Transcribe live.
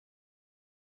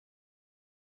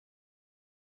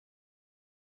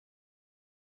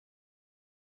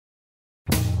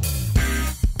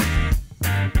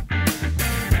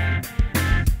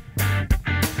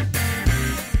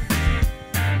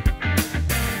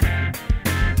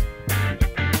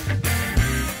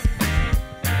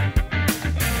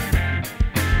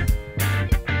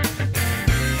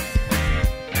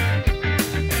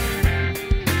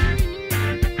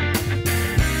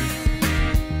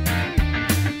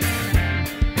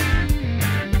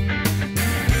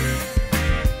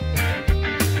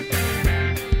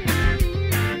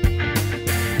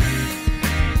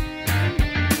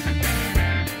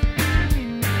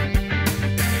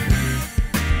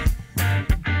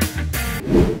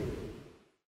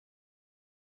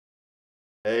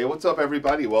Hey, what's up,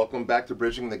 everybody? Welcome back to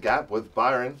Bridging the Gap with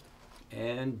Byron.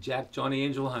 And Jack Johnny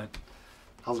Angel Hunt.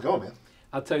 How's it going, man?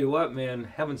 I'll tell you what, man,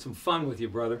 having some fun with you,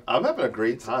 brother. I'm having a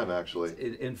great time,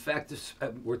 actually. In fact,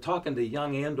 we're talking to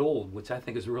young and old, which I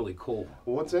think is really cool.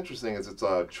 Well, what's interesting is it's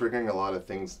triggering a lot of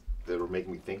things that are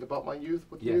making me think about my youth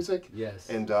with music. Yes.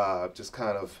 And just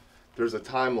kind of, there's a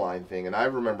timeline thing, and I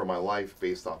remember my life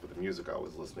based off of the music I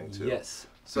was listening to. Yes.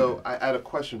 So I had a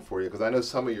question for you, because I know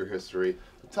some of your history.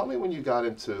 Tell me when you got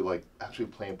into like actually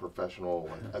playing professional.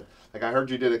 Like I heard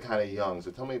you did it kind of young,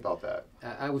 so tell me about that.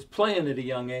 I was playing at a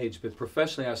young age, but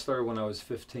professionally I started when I was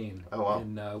 15. Oh, wow.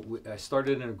 And I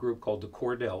started in a group called the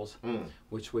Cordells,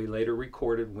 which we later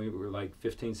recorded when we were like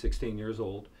 15, 16 years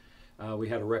old. We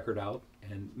had a record out,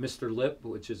 and Mr. Lip,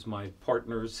 which is my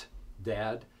partner's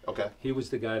dad, he was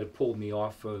the guy that pulled me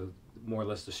off more or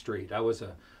less the street. I was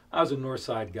a North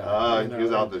Side guy. He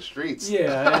was out the streets.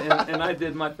 Yeah, and I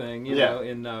did my thing, you know,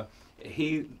 and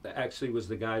he actually was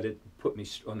the guy that put me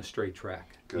on the straight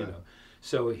track, you know.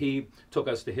 So he took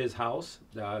us to his house.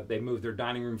 They moved their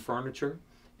dining room furniture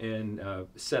and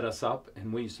set us up,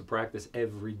 and we used to practice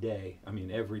every day. I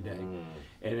mean, every day.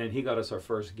 And then he got us our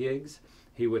first gigs.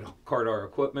 He would cart our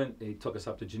equipment. He took us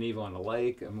up to Geneva on the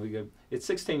lake, and at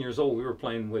 16 years old,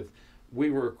 we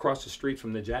were across the street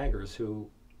from the Jaggers, who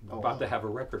about to have a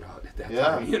record out at that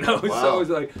time, you know. Wow. So it was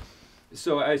like,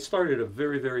 so I started at a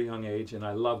very, very young age, and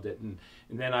I loved it. And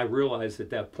then I realized at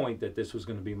that point that this was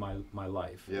going to be my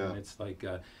life. Yeah. And it's like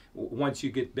once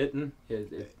you get bitten,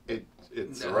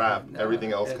 it's a wrap.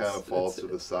 Everything else kind of falls to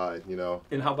the side, you know.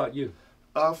 And how about you?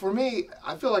 For me,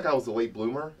 I feel like I was a late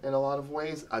bloomer in a lot of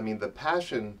ways. I mean, the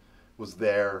passion was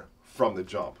there from the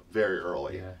jump, very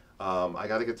early. Yeah. I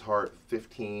got a guitar at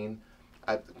 15.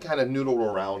 I kind of noodled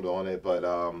around on it, but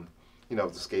you know, I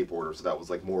was a skateboarder, so that was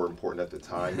like more important at the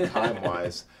time,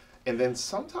 time-wise. And then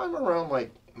sometime around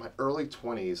like my early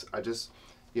 20s, I just,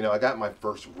 you know, I got my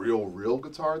first real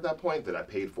guitar at that point that I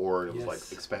paid for, and it was like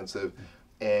expensive.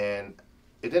 And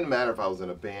it didn't matter if I was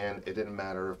in a band, it didn't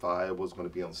matter if I was going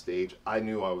to be on stage. I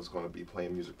knew I was going to be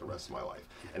playing music the rest of my life,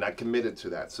 and I committed to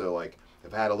that. So like,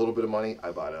 if I had a little bit of money,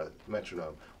 I bought a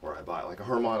metronome, or I bought like a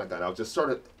harmonica, and I just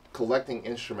started collecting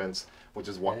instruments, which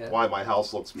is why my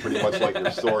house looks pretty much like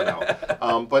your store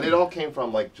now. But it all came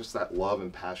from like just that love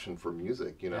and passion for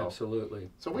music, you know. Absolutely.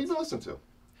 So what have you been listening to?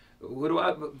 What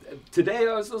do today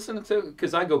I was listening to,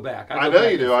 because I go back. I know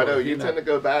you do. I know you tend to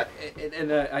go back.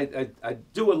 And I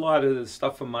do a lot of the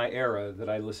stuff from my era that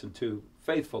I listen to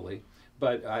faithfully,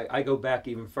 but I go back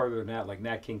even further than that, like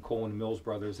Nat King Cole and the Mills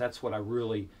Brothers. That's what I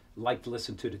really like to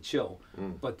listen to chill.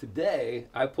 But today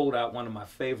I pulled out one of my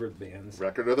favorite bands.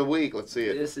 Record of the week. Let's see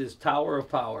it. This is Tower of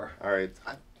Power. All right.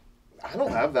 I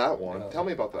don't have that one. Tell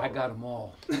me about that. I got them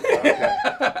all. Okay.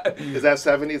 Is that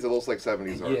 70s? It looks like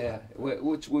 70s art. Yeah,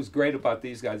 which was great about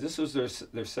these guys. This was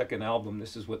their second album.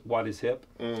 This is What Is Hip.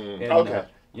 And, okay.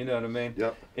 You know what I mean?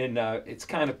 Yep. And it's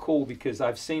kind of cool because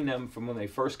I've seen them from when they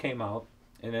first came out,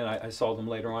 and then I saw them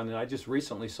later on, and I just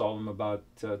recently saw them about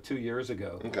 2 years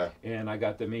ago. Okay. And I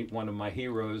got to meet one of my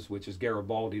heroes, which is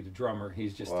Garibaldi, the drummer.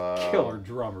 He's just a killer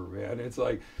drummer, man. It's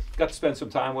like, got to spend some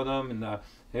time with him, and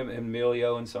him and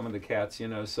Emilio and some of the cats, you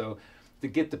know, so to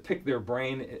get to pick their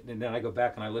brain, and then I go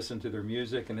back and I listen to their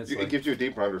music, and it gives you a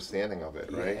deeper understanding of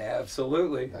it, right? Yeah,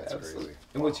 absolutely. That's absolutely. crazy.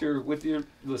 And what you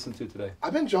listen to today?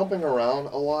 I've been jumping around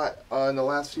a lot in the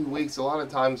last few weeks. A lot of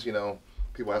times, you know,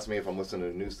 people ask me if I'm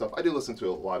listening to new stuff. I do listen to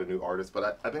a lot of new artists,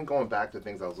 but I've been going back to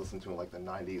things I was listening to in like the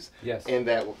 90s. Yes. And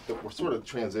that were sort of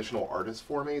transitional artists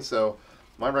for me. So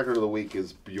my record of the week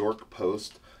is Bjork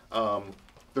Post.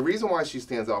 The reason why she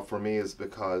stands out for me is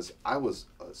because I was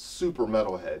a super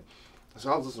metalhead.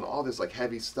 So I was listening to all this like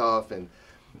heavy stuff, and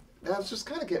I was just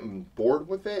kind of getting bored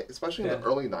with it, especially in the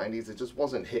early 90s. It just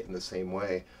wasn't hitting the same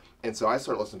way. And so I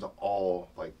started listening to all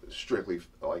like strictly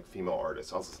like female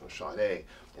artists. I was listening to Sade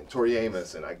and Tori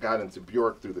Amos, and I got into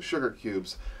Bjork through the Sugar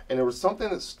Cubes. And there was something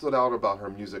that stood out about her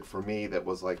music for me that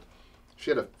was like,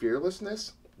 she had a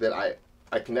fearlessness that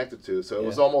I connected to. So it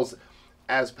was almost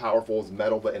as powerful as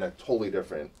metal, but in a totally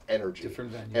different energy.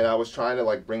 Different venue. And I was trying to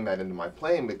like bring that into my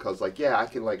playing, because like, yeah, I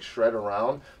can like shred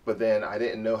around, but then I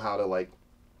didn't know how to like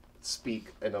speak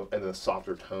in a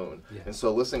softer tone. And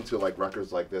so listening to like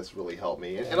records like this really helped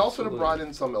me, and also to brought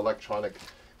in some electronic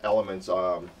elements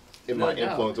in my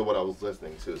influence of what I was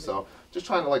listening to. So just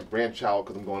trying to like branch out,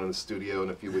 because I'm going in the studio in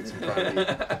a few weeks. I'm trying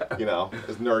to be, you know,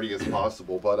 as nerdy as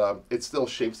possible, but it still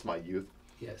shapes my youth.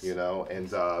 Yes. You know, and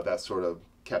that sort of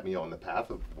kept me on the path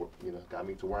of, you know, got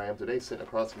me to where I am today, sitting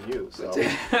across from you. So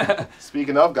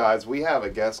speaking of guys, we have a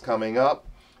guest coming up.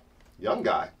 young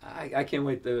guy. I can't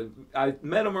wait to. I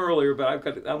met him earlier, but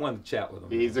I want to chat with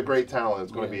him. He's a great talent.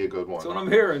 It's going to be a good one. That's what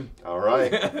I'm hearing. All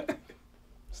right.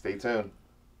 Stay tuned.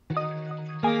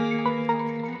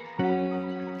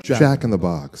 Jack in the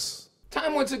Box.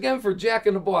 Time once again for Jack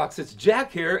in the Box. It's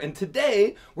Jack here, and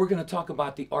today we're going to talk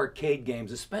about the arcade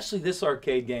games, especially this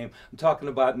arcade game. I'm talking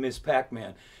about Ms.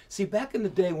 Pac-Man. See, back in the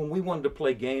day when we wanted to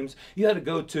play games, you had to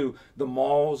go to the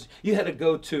malls, you had to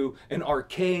go to an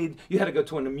arcade, you had to go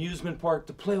to an amusement park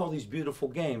to play all these beautiful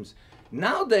games.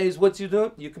 Nowadays, what you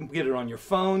do, you can get it on your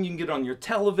phone, you can get it on your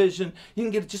television, you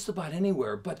can get it just about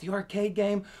anywhere. But the arcade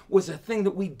game was a thing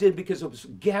that we did because it was a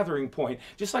gathering point.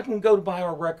 Just like when we go to buy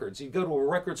our records. You'd go to a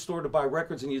record store to buy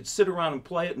records and you'd sit around and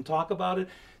play it and talk about it.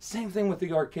 Same thing with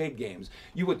the arcade games.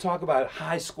 You would talk about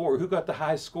high score, who got the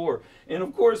high score. And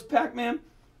of course, Pac-Man,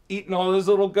 eating all those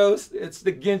little ghosts, it's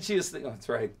the ginchiest thing. Oh, that's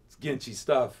right, it's ginchy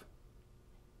stuff.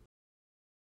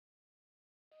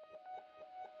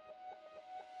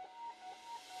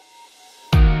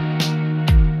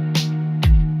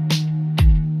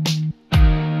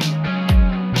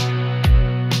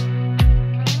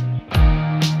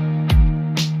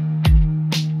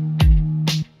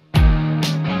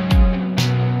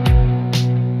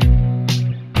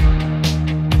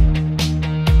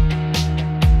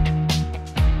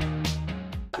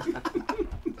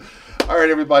 All right,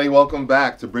 everybody, welcome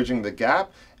back to Bridging the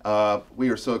Gap. We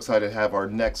are so excited to have our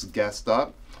next guest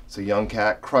up. It's a young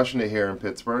cat crushing it here in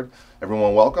Pittsburgh.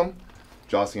 Everyone, welcome,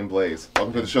 Jacian Blaze.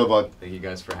 Welcome to the show, bud. Thank you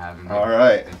guys for having me. All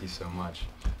right. Thank you so much.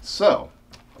 So,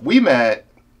 we met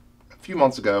a few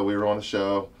months ago. We were on a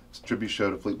show, it's a tribute show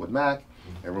to Fleetwood Mac.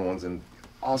 Everyone's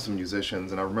awesome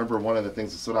musicians, and I remember one of the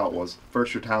things that stood out was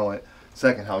first your talent,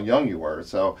 second how young you were.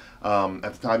 So,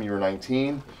 at the time you were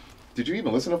 19. Did you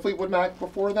even listen to Fleetwood Mac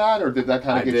before that, or did that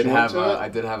kind of get you into it? I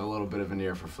did have a little bit of an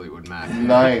ear for Fleetwood Mac.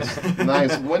 Nice,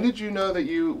 nice. When did you know that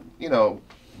you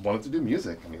wanted to do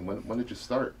music? I mean, when did you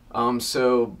start?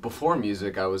 So before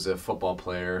music, I was a football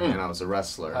player and I was a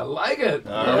wrestler. I like it. He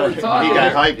got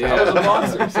hyped. Yeah. I was a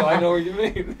monster, so I know what you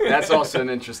mean. That's also an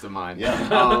interest of mine.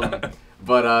 Yeah.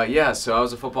 Yeah, so I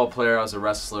was a football player, I was a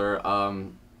wrestler.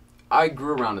 I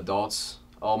grew around adults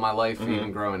all my life,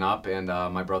 even growing up, and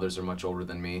my brothers are much older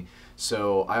than me.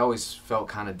 So I always felt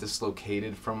kind of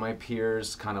dislocated from my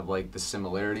peers, kind of like the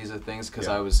similarities of things, because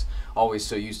I was always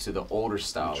so used to the older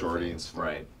style of things.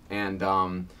 Right.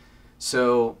 And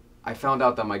so I found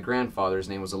out that my grandfather's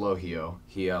name was Elohio.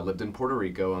 He lived in Puerto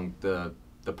Rico on the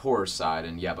poorer side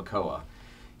in Yabacoa.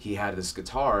 He had this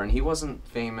guitar, and he wasn't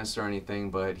famous or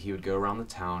anything, but he would go around the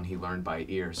town. He learned by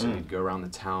ear, so he'd go around the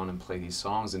town and play these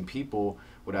songs, and people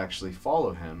would actually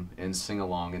follow him and sing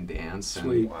along and dance.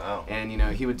 Sweet. Wow. And,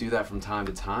 he would do that from time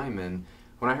to time, and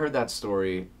when I heard that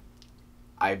story,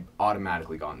 I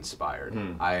automatically got inspired.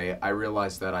 I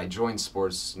realized that I joined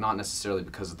sports not necessarily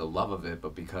because of the love of it,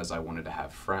 but because I wanted to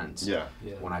have friends. Yeah.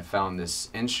 When I found this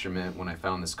instrument, when I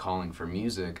found this calling for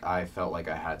music, I felt like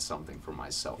I had something for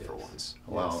myself for once.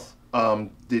 Wow.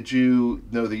 Did you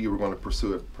know that you were going to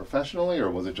pursue it professionally,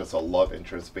 or was it just a love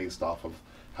interest based off of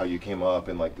how you came up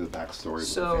and like the backstory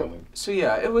with the family? So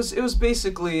yeah, it was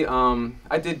basically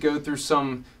I did go through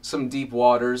some deep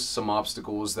waters, some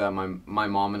obstacles that my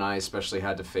mom and I especially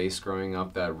had to face growing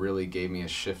up that really gave me a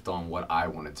shift on what I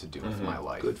wanted to do with my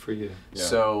life. Good for you. Yeah.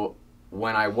 So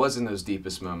when I was in those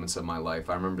deepest moments of my life,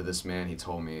 I remember this man, he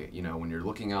told me, when you're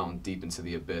looking out deep into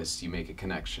the abyss, you make a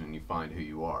connection and you find who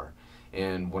you are.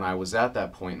 And when I was at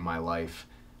that point in my life,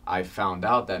 I found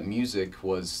out that music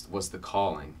was the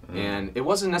calling. And it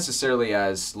wasn't necessarily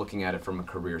as looking at it from a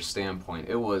career standpoint.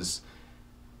 It was,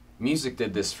 music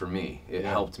did this for me. It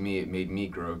helped me, it made me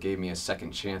grow, gave me a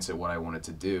second chance at what I wanted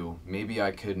to do. Maybe I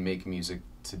could make music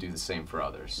to do the same for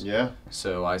others. Yeah.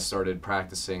 So I started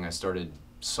practicing, I started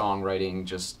songwriting,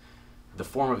 just the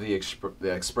form of the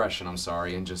expression,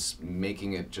 and just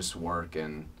making it just work,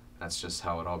 and that's just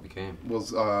how it all became.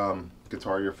 Was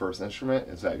guitar your first instrument?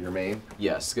 Is that your main?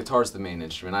 Yes, guitar's the main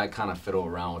instrument. I kind of fiddle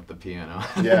around with the piano.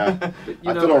 Yeah.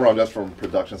 I fiddle around just from a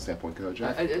production standpoint. Go,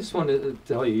 Jack. I just wanted to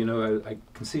tell you, I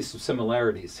can see some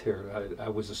similarities here. I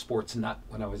was a sports nut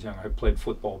when I was young. I played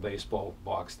football, baseball,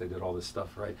 boxed. They did all this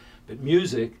stuff, right? But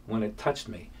music, when it touched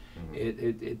me,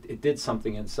 it did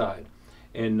something inside.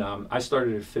 And I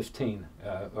started at 15.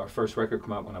 Our first record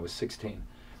came out when I was 16.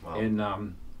 Wow. And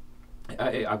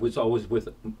I was always with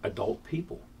adult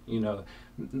people.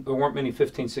 there weren't many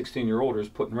 15, 16-year-olders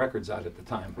putting records out at the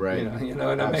time. Right. You know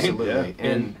what I mean? Absolutely.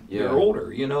 And they're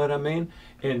older, you know what I mean?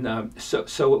 And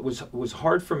so it was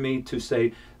hard for me to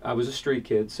say. I was a street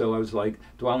kid, so I was like,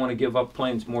 do I want to give up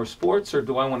playing more sports, or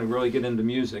do I want to really get into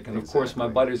music? And of course, my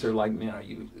buddies are like, man, are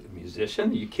you a musician?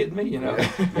 Are you kidding me? You know,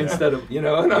 instead of, you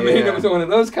know what I mean? It was one of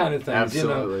those kind of things.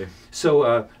 Absolutely. You know?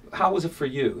 So how was it for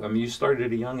you? I mean, you started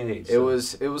at a young age. So.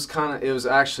 It was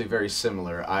actually very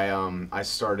similar. I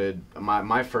started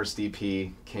my first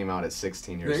EP came out at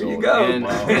 16 years old. There you go. And,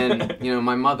 and you know,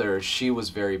 my mother, she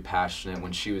was very passionate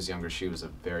when she was younger. She was a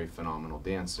very phenomenal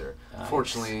dancer. Nice.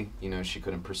 Fortunately, you know, she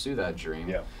couldn't pursue that dream.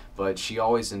 Yeah. But she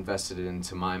always invested it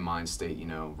into my mind state, you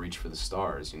know, reach for the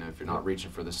stars. You know, if you're not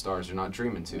reaching for the stars, you're not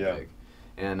dreaming too big.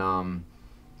 And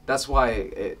that's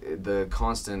why the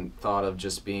constant thought of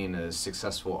just being a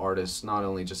successful artist, not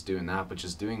only just doing that, but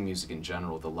just doing music in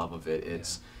general, the love of it,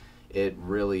 it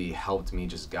really helped me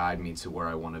just guide me to where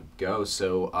I want to go.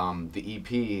 So the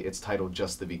EP, it's titled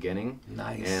Just the Beginning.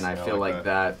 Nice. And I feel like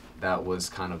that was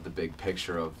kind of the big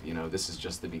picture of, you know, this is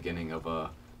just the beginning of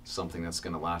something that's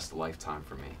going to last a lifetime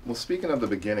for me. Well, speaking of the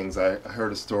beginnings, I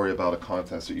heard a story about a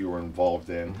contest that you were involved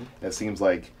in. And it seems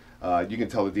like you can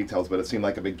tell the details, but it seemed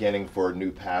like a beginning for a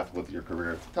new path with your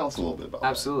career. Tell us a little bit about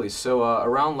Absolutely. that. So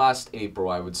around last April,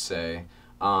 I would say,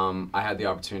 I had the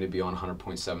opportunity to be on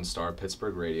 100.7 Star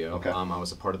Pittsburgh Radio. Okay. I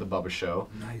was a part of the Bubba Show.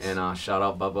 Nice. And shout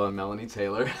out Bubba and Melanie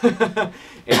Taylor.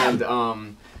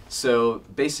 And so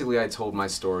basically I told my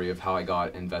story of how I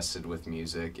got invested with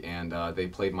music, and they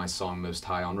played my song Most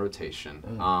High on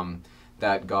rotation.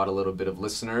 That got a little bit of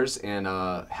listeners, and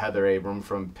Heather Abram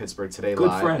from Pittsburgh Today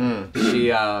Live. Good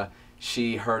friend.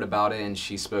 She heard about it, and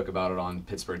she spoke about it on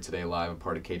Pittsburgh Today Live, a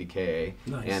part of KDKA.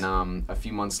 Nice. And a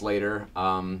few months later,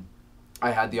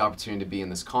 I had the opportunity to be in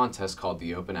this contest called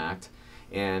the Open Act.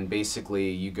 And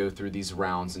basically, you go through these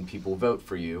rounds, and people vote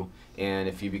for you. And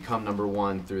if you become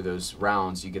 #1 through those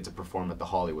rounds, you get to perform at the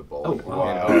Hollywood Bowl. Oh, wow.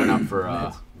 And open up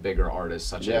for bigger artists,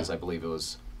 such as, I believe it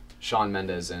was Shawn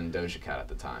Mendes and Doja Cat at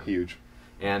the time. Huge.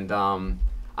 And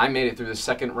I made it through the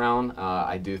second round.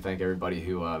 I do thank everybody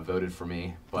who voted for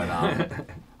me. But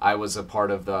I was a part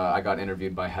of I got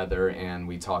interviewed by Heather, and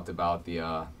we talked about the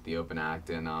Open Act,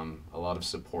 and a lot of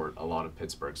support, a lot of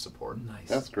Pittsburgh support. Nice.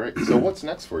 That's great. So what's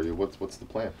next for you? What's the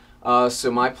plan? So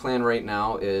my plan right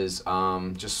now is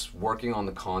just working on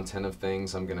the content of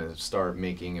things. I'm going to start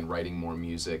making and writing more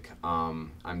music.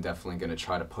 I'm definitely going to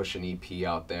try to push an EP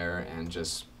out there and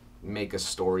just make a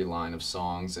storyline of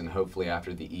songs, and hopefully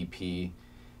after the EP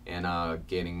and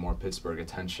gaining more Pittsburgh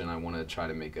attention, I want to try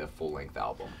to make a full-length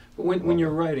album. But when you're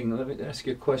writing, let me ask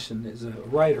you a question. As a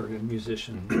writer and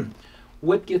musician,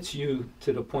 what gets you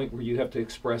to the point where you have to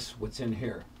express what's in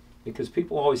here? Because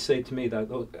people always say to me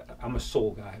that, oh, I'm a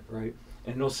soul guy, right?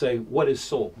 And they'll say, what is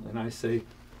soul? And I say,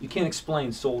 you can't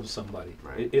explain soul to somebody.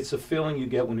 Right. It's a feeling you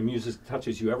get when the music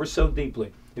touches you ever so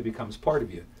deeply, it becomes part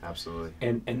of you. Absolutely.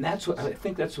 And that's what I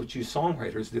think that's what you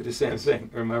songwriters do the same thing.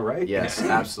 Am I right? Yes,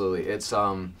 absolutely. It's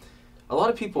a lot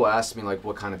of people ask me like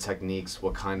what kind of techniques,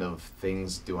 what kind of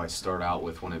things do I start out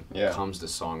with when it comes to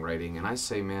songwriting, and I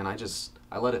say, man,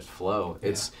 I let it flow.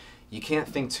 It's you can't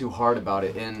think too hard about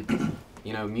it, and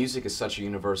you know, music is such a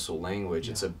universal language.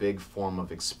 It's a big form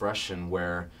of expression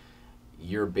where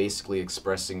you're basically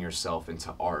expressing yourself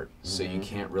into art. So you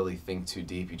can't really think too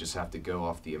deep. You just have to go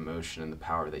off the emotion and the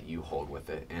power that you hold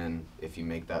with it. And if you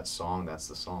make that song, that's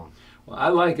the song. Well, I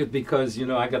like it because, you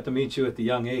know, I got to meet you at the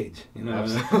young age. You know,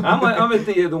 I'm at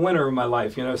the winter of my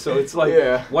life, you know, so it's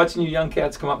like watching you young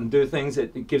cats come up and do things,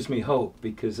 it gives me hope,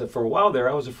 because for a while there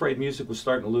I was afraid music was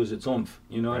starting to lose its oomph,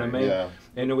 you know what I mean? Yeah.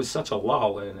 And it was such a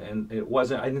lull, and it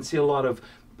wasn't, I didn't see a lot of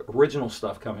original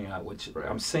stuff coming out, which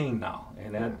I'm seeing now,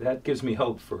 and that gives me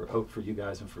hope for you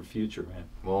guys and for future, man.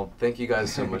 Well, thank you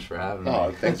guys so much for having me.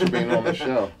 Oh, thanks for being on the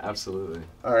show. Absolutely.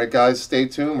 All right, guys, stay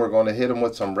tuned. We're going to hit them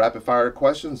with some rapid fire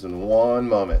questions in 1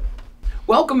 moment.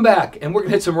 Welcome back, and we're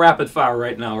gonna hit some rapid fire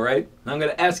right now, right? I'm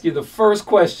gonna ask you the first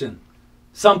question.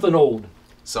 Something old.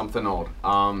 Something old.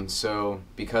 So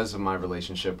because of my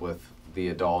relationship with the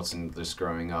adults and just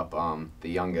growing up, the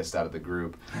youngest out of the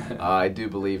group, I do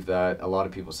believe that a lot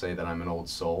of people say that I'm an old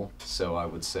soul. So I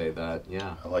would say that,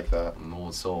 yeah. I like that. I'm an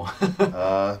old soul.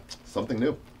 Something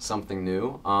new. Something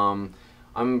new.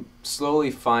 I'm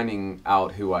slowly finding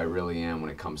out who I really am when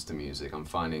it comes to music. I'm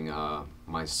finding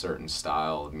my certain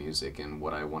style of music and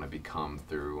what I want to become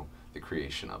through the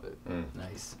creation of it.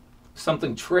 Nice.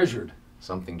 Something treasured.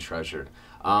 Something treasured.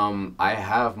 I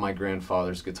have my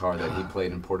grandfather's guitar that he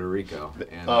played in Puerto Rico.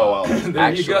 And, there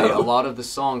actually, you go. a lot of the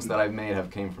songs that I've made have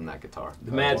came from that guitar.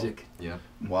 The magic. Yeah.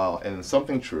 Wow, and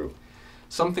something true.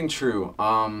 Something true.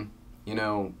 You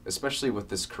know, especially with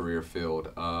this career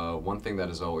field, one thing that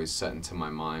is always set into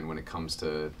my mind when it comes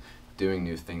to doing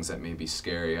new things that may be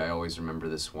scary, I always remember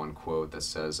this one quote that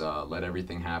says, let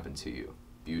everything happen to you,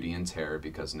 beauty and terror,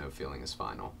 because no feeling is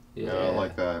final. Yeah, I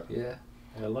like that. Yeah,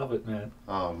 I love it, man.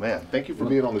 Oh, man. Thank you for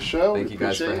being on the show. Thank you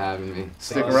guys for having me.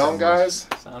 Stick around, guys.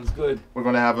 Sounds good. We're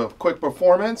going to have a quick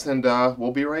performance, and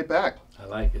we'll be right back. I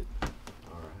like it.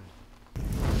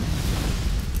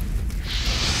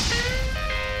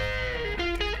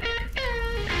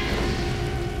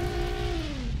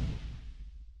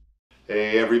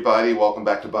 Hey everybody, welcome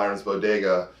back to Byron's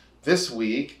Bodega. This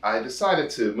week I decided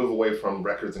to move away from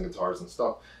records and guitars and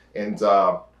stuff and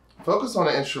focus on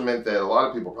an instrument that a lot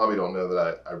of people probably don't know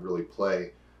that I really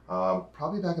play.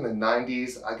 Probably back in the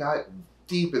 90s, I got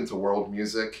deep into world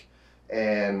music,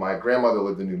 and my grandmother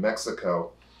lived in New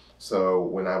Mexico. So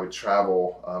when I would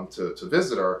travel to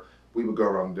visit her, we would go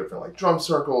around different like drum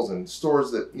circles and stores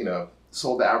that, you know,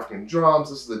 sold the African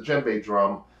drums. This is the djembe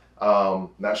drum.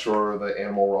 Not sure the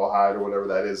animal rawhide or whatever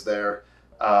that is there.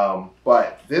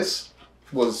 But this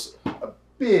was a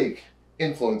big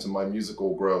influence in my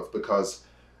musical growth because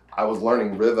I was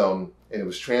learning rhythm and it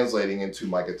was translating into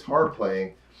my guitar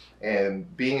playing,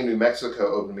 and being in New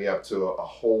Mexico opened me up to a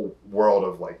whole world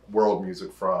of like world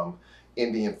music, from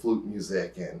Indian flute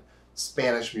music and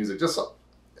Spanish music, just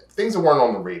things that weren't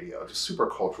on the radio, just super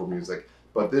cultural music.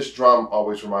 But this drum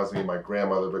always reminds me of my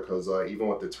grandmother because even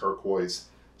with the turquoise,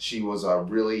 she was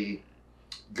really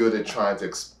good at trying to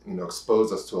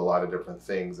expose us to a lot of different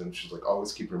things, and she's like,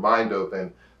 always keep your mind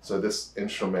open. So this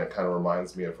instrument kind of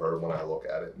reminds me of her when I look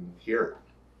at it and hear it.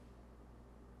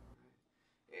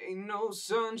 Ain't no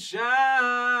sunshine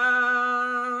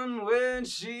when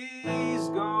she's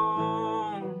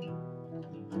gone.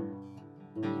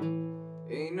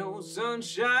 Ain't no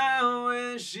sunshine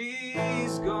when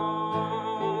she's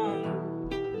gone.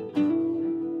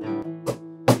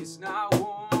 It's not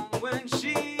warm when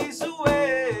she's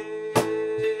away.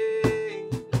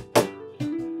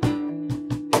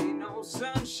 Ain't no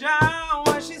sunshine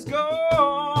when she's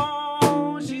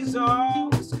gone. She's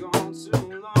always gone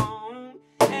too long.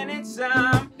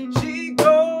 Anytime she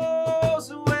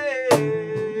goes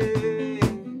away,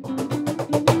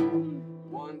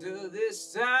 wonder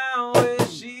this time where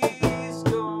she's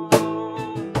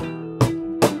gone.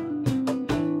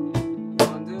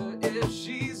 Wonder if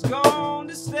she's gone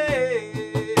to stay.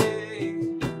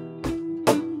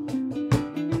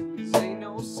 'Cause ain't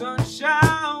no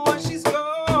sunshine when she's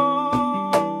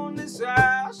gone. This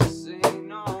house just ain't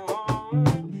no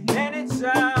home.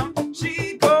 Anytime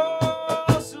she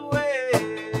goes away.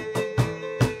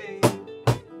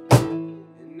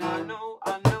 And I know,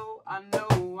 I know, I know,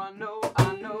 I know,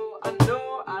 I know, I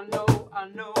know, I know, I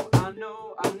know, I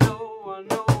know, I know, I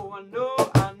know, I know,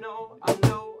 I know, I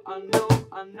know, I know,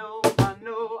 I know, I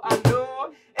know, I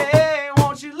know. Hey,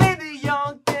 won't you leave the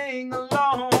young thing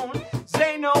alone? 'Cause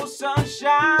ain't no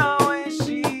sunshine when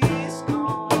she's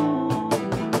gone.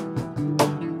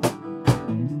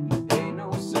 Ain't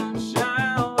no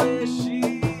sunshine when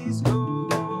she's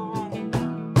gone.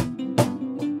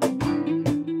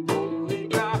 Only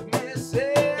darkness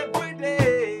every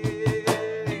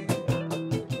day.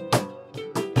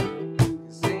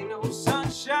 'Cause ain't no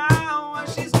sunshine when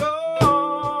she's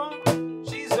gone.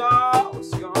 She's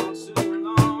always gone too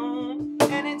long.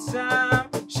 Anytime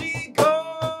she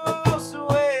goes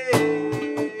away.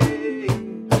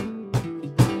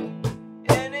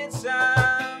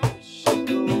 Anytime she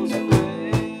goes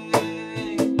away.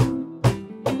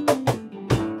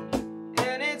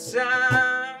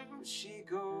 Anytime she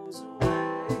goes away.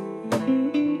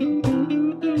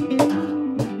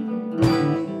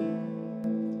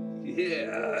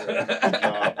 Yeah.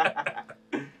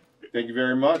 Thank you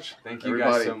very much. Thank you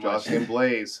everybody. guys so much. Jacian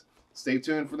Blaze. Stay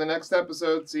tuned for the next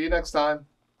episode. See you next time.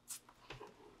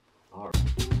 All right.